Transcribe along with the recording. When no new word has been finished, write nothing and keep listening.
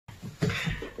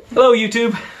Hello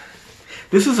YouTube.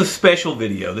 This is a special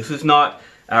video. This is not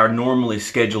our normally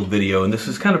scheduled video, and this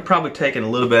is kind of probably taken a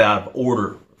little bit out of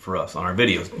order for us on our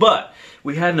videos. But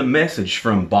we had a message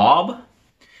from Bob,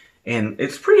 and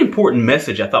it's a pretty important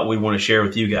message I thought we'd want to share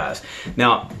with you guys.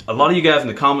 Now, a lot of you guys in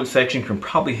the comment section can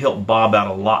probably help Bob out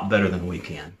a lot better than we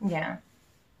can. Yeah,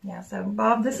 so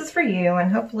Bob, this is for you,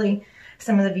 and hopefully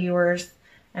some of the viewers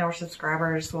and our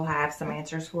subscribers will have some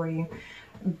answers for you.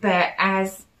 But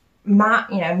as my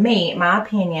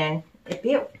opinion,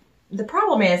 the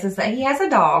problem is that he has a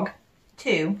dog,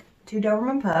 two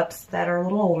Doberman pups that are a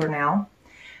little older now,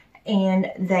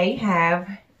 and they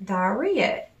have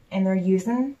diarrhea, and they're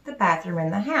using the bathroom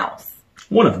in the house.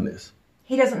 One of them is.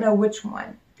 He doesn't know which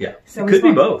one. Yeah, so it could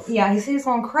be both. Yeah, he's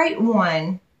going to create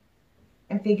one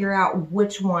and figure out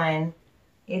which one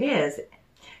it is.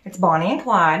 It's Bonnie and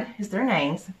Clyde is their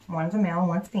names. One's a male and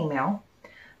one's female.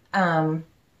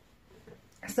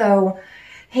 So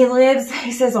he lives,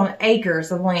 he says, on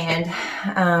acres of land.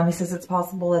 He says it's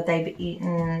possible that they've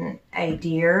eaten a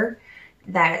deer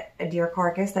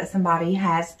carcass that somebody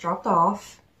has dropped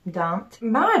off, dumped.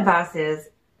 My advice is,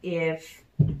 if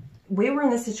we were in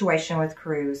this situation with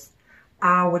Cruz,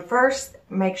 I would first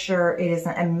make sure it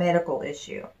isn't a medical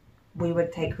issue. We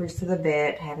would take Cruz to the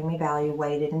vet, have him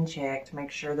evaluated and checked,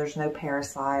 make sure there's no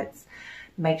parasites,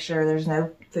 make sure there's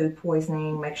no food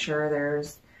poisoning, make sure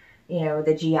there's,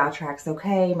 the GI tract's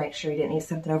okay, make sure he didn't eat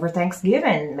something over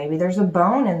Thanksgiving. Maybe there's a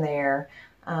bone in there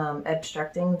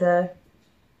obstructing the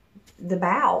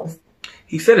bowels.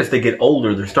 He said as they get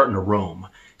older, they're starting to roam.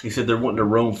 He said they're wanting to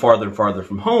roam farther and farther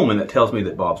from home, and that tells me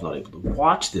that Bob's not able to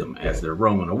watch them as they're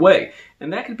roaming away.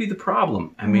 And that could be the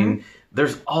problem. I mean,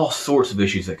 there's all sorts of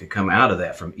issues that could come out of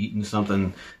that, from eating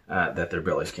something that their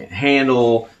bellies can't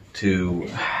handle to,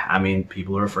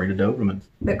 people are afraid of Dobermans.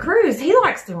 But Cruz, he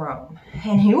likes to roam,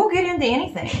 and he will get into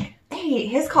anything.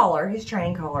 His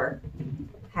training collar,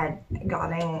 had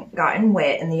gotten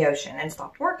wet in the ocean and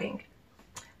stopped working.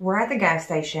 We're at the gas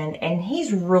station, and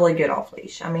he's really good off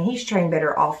leash. He's trained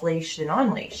better off leash than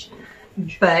on leash.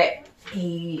 But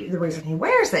the reason he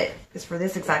wears it is for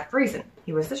this exact reason.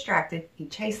 He was distracted. He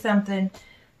chased something.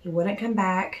 He wouldn't come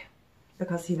back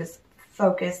because he was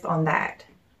focused on that.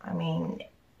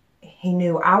 He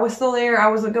knew I was still there. I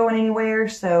wasn't going anywhere.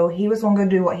 So he was going to go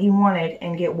do what he wanted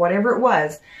and get whatever it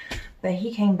was. But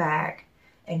he came back,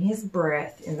 and his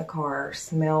breath in the car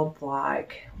smelled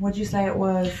like, what'd you say it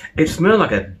was? It smelled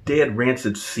like a dead,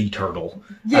 rancid sea turtle.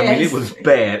 Yes. It was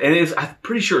bad. And I'm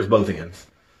pretty sure it's both ends.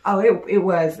 Oh, it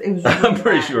was. It was. Really I'm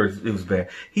pretty bad. sure it was bad.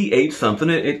 He ate something,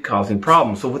 it caused him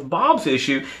problems. So with Bob's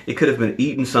issue, it could have been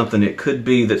eating something. It could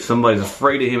be that somebody's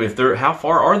afraid of him. How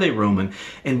far are they roaming?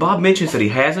 And Bob mentions that he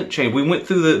hasn't changed. We went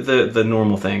through the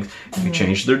normal things. Have you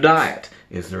changed their diet?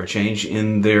 Is there a change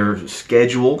in their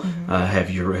schedule?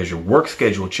 Has your work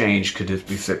schedule changed? Could this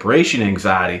be separation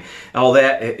anxiety? All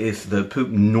that. Is the poop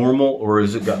normal, or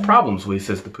has it got problems? Well, he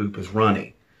says the poop is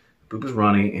runny. Poop is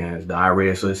runny and it's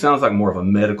diarrhea, so it sounds like more of a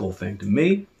medical thing to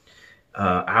me.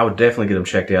 I would definitely get them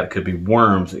checked out. It could be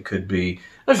worms. It could be,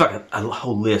 there's like a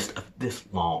whole list of this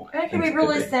long. And it can be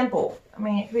really simple. It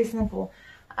can be simple.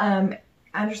 I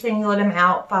understand you let them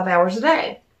out 5 hours a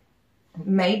day.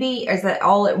 Maybe, is that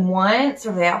all at once, or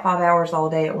are they out 5 hours all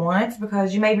day at once?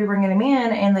 Because you may be bringing them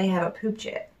in and they haven't pooped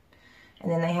yet. And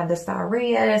then they have this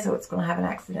diarrhea, so it's going to have an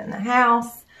accident in the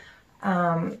house.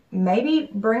 Maybe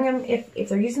bring them, if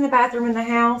they're using the bathroom in the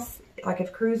house, like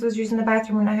if Cruz was using the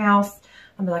bathroom in the house,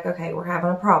 I'd be like, okay, we're having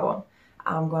a problem.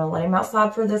 I'm going to let him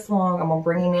outside for this long. I'm going to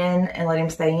bring him in and let him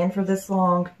stay in for this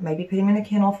long. Maybe put him in a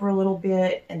kennel for a little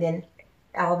bit, and then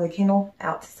out of the kennel,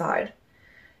 outside.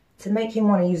 To make him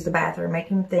want to use the bathroom, make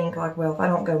him think like, well, if I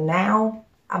don't go now,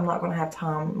 I'm not going to have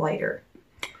time later.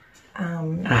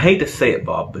 I hate to say it,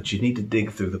 Bob, but you need to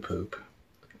dig through the poop.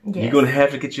 Yes. You're going to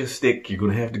have to get you a stick. You're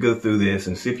going to have to go through this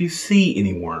and see if you see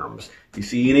any worms. If you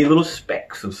see any little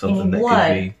specks of something that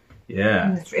could be,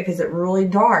 yeah. If is it really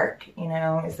dark,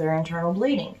 is there internal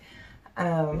bleeding?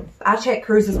 I check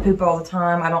Cruz's poop all the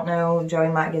time. I don't know, Joey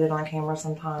might get it on camera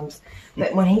sometimes,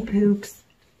 but when he poops,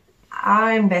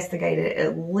 I investigate it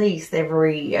at least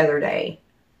every other day.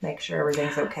 Make sure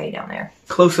everything's okay down there.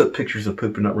 Close-up pictures of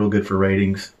poop are not real good for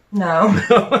ratings. No.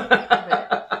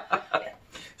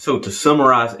 So to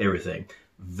summarize everything,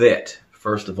 vet,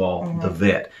 first of all, the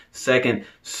vet. Second,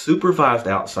 supervised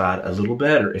outside a little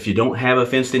better. If you don't have a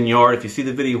fenced-in yard, if you see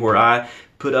the video where I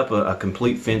put up a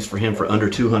complete fence for him for under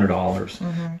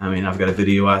 $200. I've got a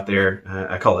video out there.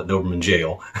 I call it Doberman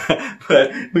jail.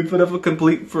 But we put up a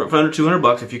complete for under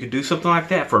 $200 if you could do something like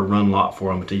that for a run lot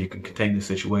for him until you can contain the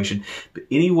situation. But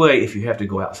anyway, if you have to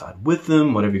go outside with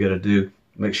them, whatever you got to do,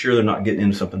 Make sure they're not getting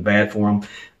into something bad for them.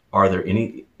 Are there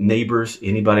any neighbors,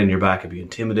 anybody nearby could be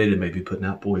intimidated, maybe putting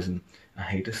out poison? I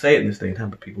hate to say it in this day and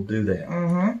time, but people do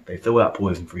that. They throw out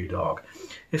poison for your dog,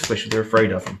 especially if they're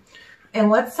afraid of them. And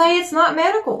let's say it's not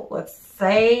medical. Let's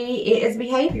say it is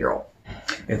behavioral.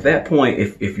 At that point,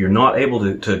 if you're not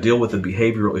able to deal with the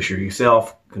behavioral issue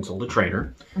yourself, consult a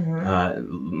trainer.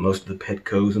 Most of the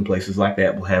Petcos and places like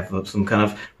that will have some kind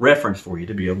of reference for you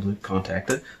to be able to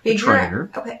contact the trainer.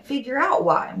 Figure out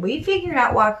why. We figured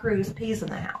out why Cruz pees in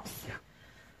the house.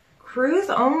 Cruz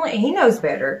he knows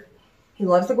better. He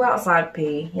loves to go outside to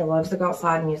pee. He loves to go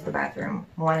outside and use the bathroom,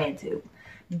 1 and 2.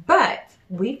 But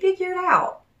we figured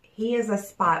out he is a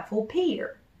spiteful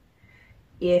peer.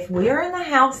 If we are in the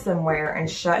house somewhere and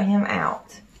shut him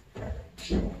out,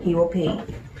 he will pee.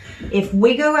 If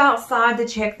we go outside to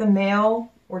check the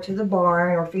mail or to the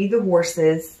barn or feed the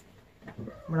horses,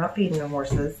 we're not feeding the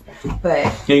horses,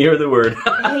 but yeah, you heard the word.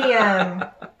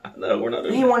 No, we're not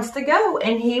doing he wants to go,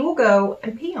 and he will go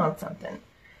and pee on something.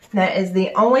 That is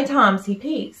the only times he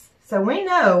pees. So we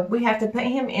know we have to put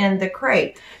him in the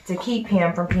crate to keep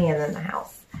him from peeing in the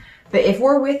house. But if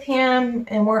we're with him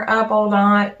and we're up all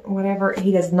night, whatever,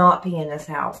 he does not pee in this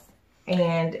house.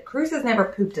 And Cruz has never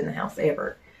pooped in the house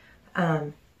ever.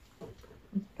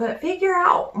 But figure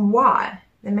out why.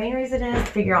 The main reason is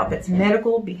figure out if it's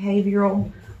medical,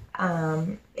 behavioral.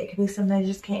 It could be something they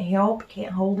just can't help,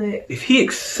 can't hold it. If he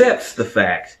accepts the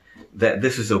fact that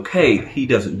this is okay, he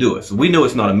doesn't do it. So we know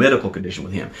it's not a medical condition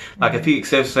with him. Like if he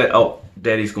accepts that, oh,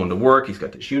 daddy's going to work, he's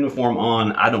got this uniform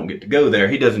on, I don't get to go there,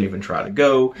 he doesn't even try to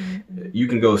go. You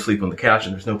can go sleep on the couch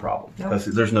and there's no problem. Because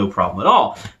there's no problem at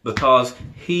all. Because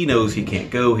he knows he can't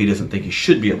go, he doesn't think he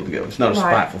should be able to go. It's not a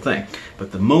spiteful thing.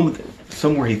 But the moment that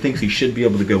somewhere he thinks he should be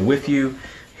able to go with you,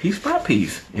 he spot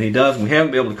pees, and he does, and we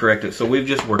haven't been able to correct it, so we've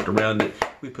just worked around it.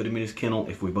 We put him in his kennel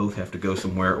if we both have to go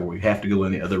somewhere, or we have to go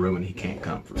in the other room and he can't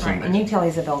come for some reason. And you can tell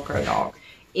he's a Velcro dog.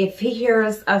 If he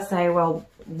hears us say, well,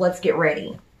 let's get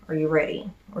ready, are you ready,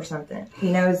 or something,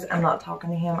 he knows I'm not talking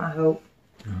to him, I hope.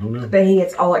 I don't know. But he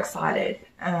gets all excited.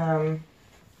 And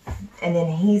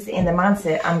then he's in the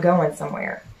mindset, I'm going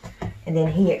somewhere. And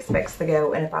then he expects to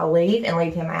go, and if I leave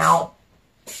him out,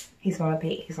 he's going to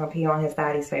pee. He's going to pee on his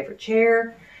daddy's favorite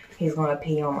chair. He's going to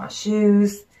pee on my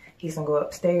shoes. He's going to go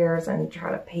upstairs and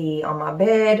try to pee on my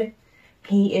bed.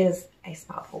 He is a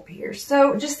spiteful peer.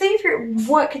 So just see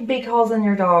what could be causing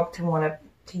your dog to want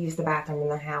to use the bathroom in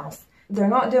the house. They're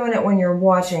not doing it when you're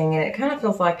watching, and it kind of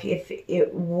feels like if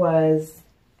it was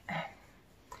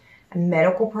a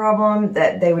medical problem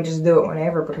that they would just do it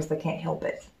whenever because they can't help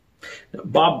it.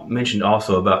 Bob mentioned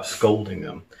also about scolding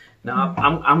them. Now,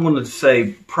 I'm going to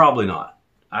say probably not.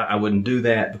 I wouldn't do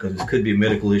that because this could be a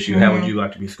medical issue. How would you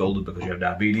like to be scolded because you have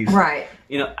diabetes? Right.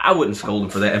 You know, I wouldn't scold them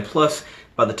for that. And plus,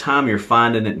 by the time you're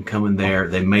finding it and coming there,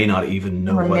 they may not even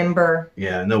know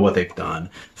know what they've done.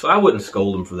 So I wouldn't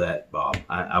scold them for that, Bob.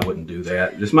 I wouldn't do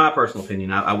that. Just my personal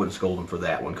opinion. I wouldn't scold them for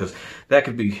that one because that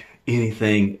could be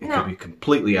anything. It could be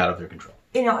completely out of their control.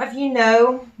 You know,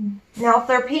 if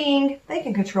they're peeing, they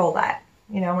can control that,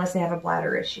 unless they have a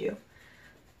bladder issue.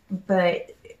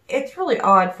 But it's really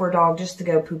odd for a dog just to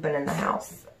go pooping in the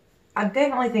house. I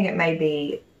definitely think it may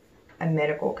be a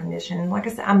medical condition. Like I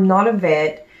said, I'm not a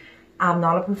vet. I'm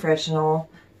not a professional.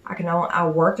 I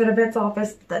worked at a vet's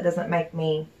office. That doesn't make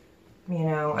me,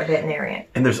 a veterinarian.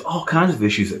 And there's all kinds of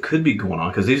issues that could be going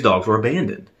on because these dogs were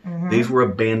abandoned. These were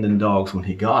abandoned dogs when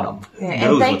he got them.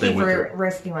 And thank you for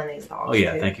rescuing these dogs. Oh,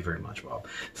 yeah. Thank you very much, Bob.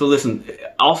 So listen,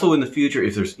 also in the future,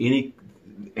 if there's any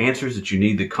answers that you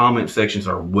need, the comment sections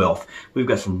are wealth. We've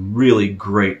got some really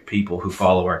great people who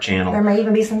follow our channel. There may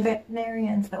even be some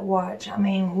veterinarians that watch. I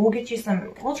mean, we'll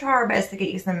try our best to get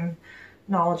you some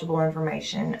knowledgeable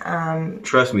information.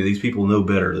 Trust me, these people know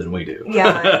better than we do.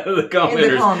 Yeah. The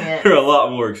commenters are a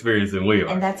lot more experienced than we are.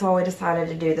 And that's why we decided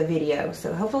to do the video.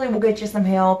 So hopefully we'll get you some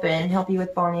help and help you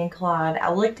with Bonnie and Clyde.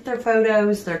 I looked at their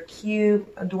photos. They're cute,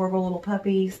 adorable little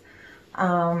puppies.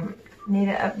 Need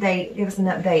an update. Give us an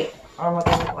update on what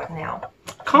they look like now.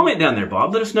 Comment down there,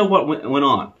 Bob. Let us know what went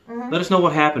on. Let us know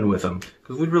what happened with them,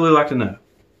 because we'd really like to know.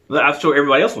 I'm sure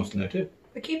everybody else wants to know too.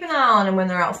 But keep an eye on them when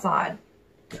they're outside.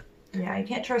 Yeah, you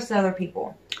can't trust other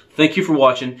people. Thank you for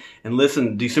watching. And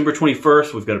listen, December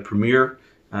 21st, we've got a premiere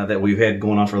that we've had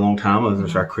going on for a long time.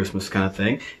 It's our Christmas kind of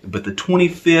thing. But the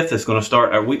 25th is going to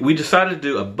start. We decided to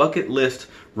do a bucket list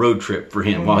road trip for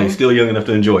him while he's still young enough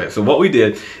to enjoy it. So what we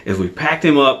did is we packed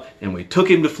him up and we took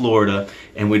him to Florida,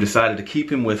 and we decided to keep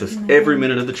him with us every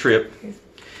minute of the trip.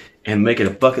 and make it a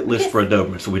bucket list for a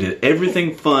Doberman. So we did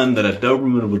everything fun that a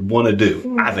Doberman would want to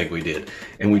do. I think we did.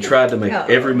 And we tried to make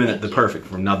every minute the perfect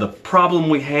for him. Now, the problem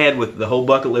we had with the whole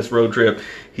bucket list road trip,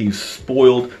 he's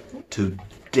spoiled to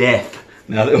death.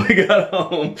 Now that we got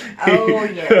home,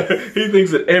 he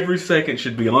thinks that every second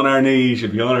should be on our knee,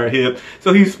 should be on our hip.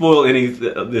 So he's spoiled, and he's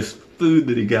this food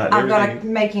that he got. I've got to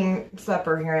make him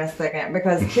supper here in a second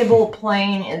because kibble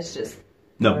plain is just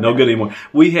no good anymore.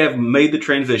 We have made the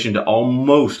transition to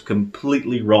almost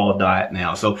completely raw diet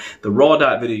now. So the raw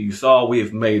diet video you saw, we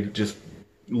have made just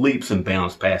leaps and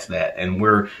bounds past that, and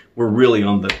we're really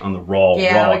on the raw.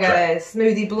 Yeah, we got a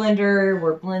smoothie blender.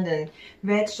 We're blending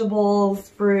vegetables,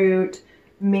 fruit,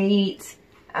 meat.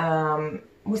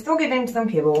 We still give him some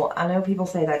kibble. I know people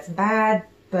say that's bad,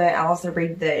 but I also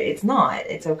read that it's not.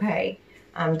 It's okay.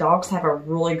 Dogs have a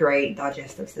really great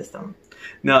digestive system.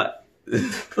 Now,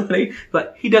 it's funny,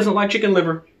 but he doesn't like chicken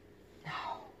liver. No.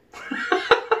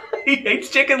 He hates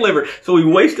chicken liver. So we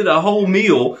wasted a whole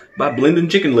meal by blending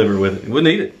chicken liver with it. He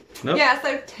wouldn't eat it. Nope. Yeah,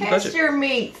 so test your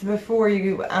meats before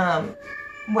you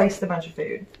waste a bunch of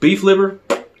food. Beef liver,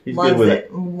 he's good with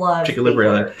it. Loves chicken liver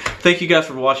out there. Thank you guys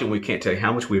for watching. We can't tell you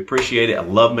how much we appreciate it. I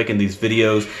love making these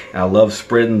videos. I love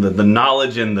spreading the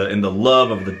knowledge and the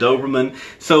love of the Doberman.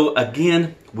 So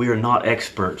again, we are not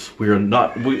experts. We're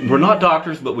not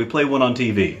doctors, but we play one on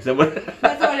TV. Is that what?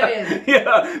 That's what it is.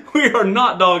 Yeah, we are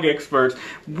not dog experts.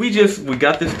 We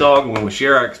got this dog, and when we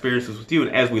share our experiences with you,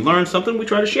 and as we learn something, we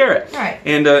try to share it. Right.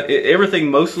 And everything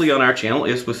mostly on our channel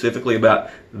is specifically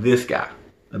about this guy,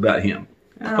 about him.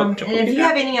 And if you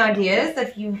have any ideas,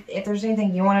 if there's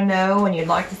anything you want to know and you'd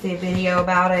like to see a video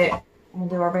about it, we'll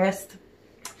do our best.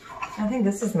 I think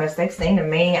this is the most they've seen of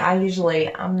me.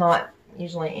 I'm not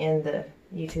usually in the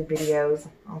YouTube videos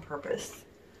on purpose.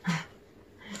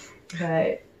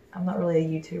 But I'm not really a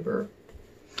YouTuber.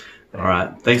 All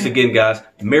right. Thanks again, guys.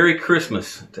 Merry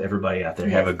Christmas to everybody out there.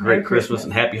 Yes, have a great Christmas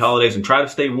and happy holidays, and try to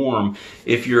stay warm.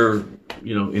 If you're,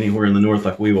 anywhere in the north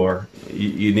like we are,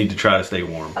 you need to try to stay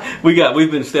warm.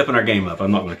 We've been stepping our game up.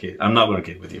 I'm not going to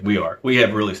kid with you. We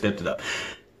have really stepped it up.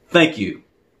 Thank you.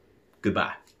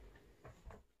 Goodbye.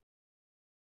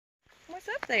 What's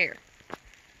up there?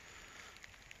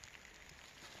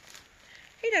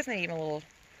 He does need a little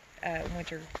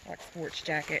winter sports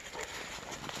jacket.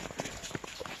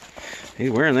 He's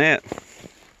wearing that.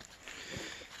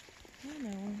 I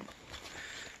know.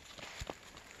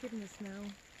 Give him the snow.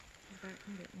 He's back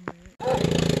from getting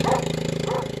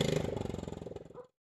it.